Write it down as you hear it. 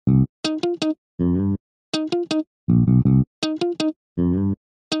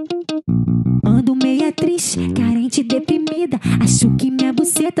Acho que minha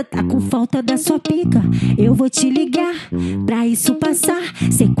buceta tá com falta da sua pica. Eu vou te ligar pra isso passar.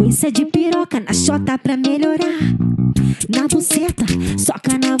 Sequência de piroca na chota pra melhorar. Na buceta,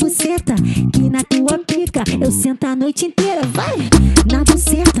 soca na buceta, que na tua pica eu sento a noite inteira, vai! Na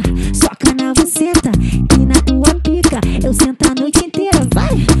buceta, soca na buceta, que na tua pica eu sento a noite inteira,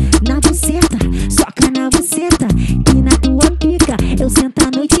 vai! Na buceta, soca na buceta, que na tua pica eu sento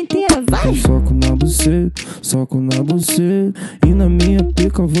a noite inteira, vai! Eu soco na buceta, e na minha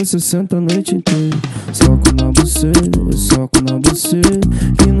pica você senta a noite inteira. Soco na buceta, eu soco na buceta,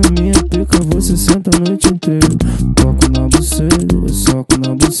 e na minha pica você senta a noite inteira. Toco na buceta, eu soco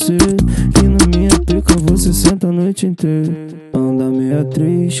na buceta, e na minha pica você senta a noite inteira. Anda meia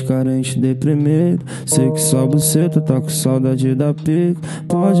triste, carente, deprimido. Sei que sua buceta tá com saudade da pica.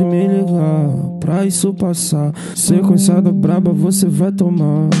 Pode me ligar pra isso passar. Sequenciada braba você vai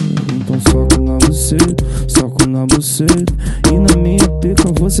tomar. Então soco na buceta, e na minha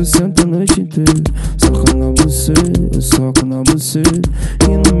pica você senta a noite inteira. Soco na buceta, eu soco na buceta,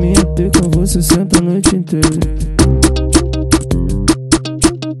 e na minha pica você senta a noite inteira.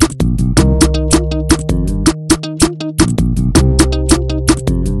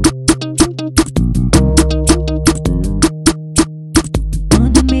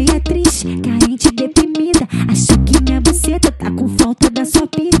 Carente, deprimida, acho que minha buceta tá com falta da sua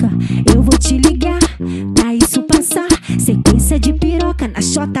pica. Eu vou te ligar pra isso passar. Sequência de piroca na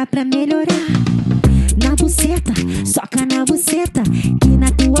chota pra melhorar. Na buceta, soca na buceta, que na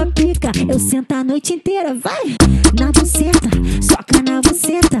tua pica eu sento a noite inteira, vai! Na buceta, soca na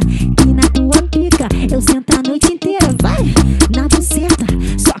buceta, que na tua pica eu sento a noite inteira, vai! Na buceta,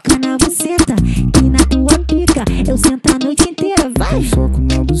 soca na buceta, que na tua pica eu sento a noite inteira, vai! Eu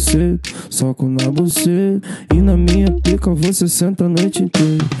soco na buceta, e na minha pica você senta a noite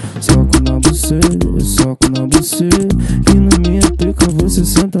inteira. Soco na buceta, eu soco na buceta, e na minha pica você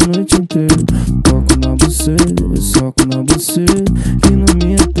senta a noite inteira. Toco na buceta, eu soco na buceta, e na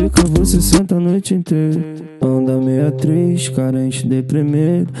minha pica você senta a noite inteira. Anda meia triste, carente,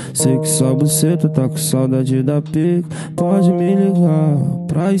 deprimido. Sei que sua buceta tá com saudade da pica. Pode me ligar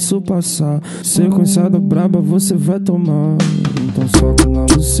pra isso passar. Sequenciada braba você vai tomar. Então soco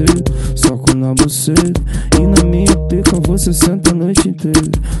na buceta, e na minha pica você senta a noite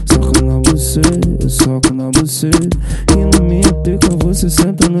inteira. Soco na buceta, eu soco na buceta, e na minha pica você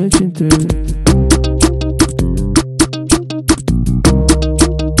senta a noite inteira.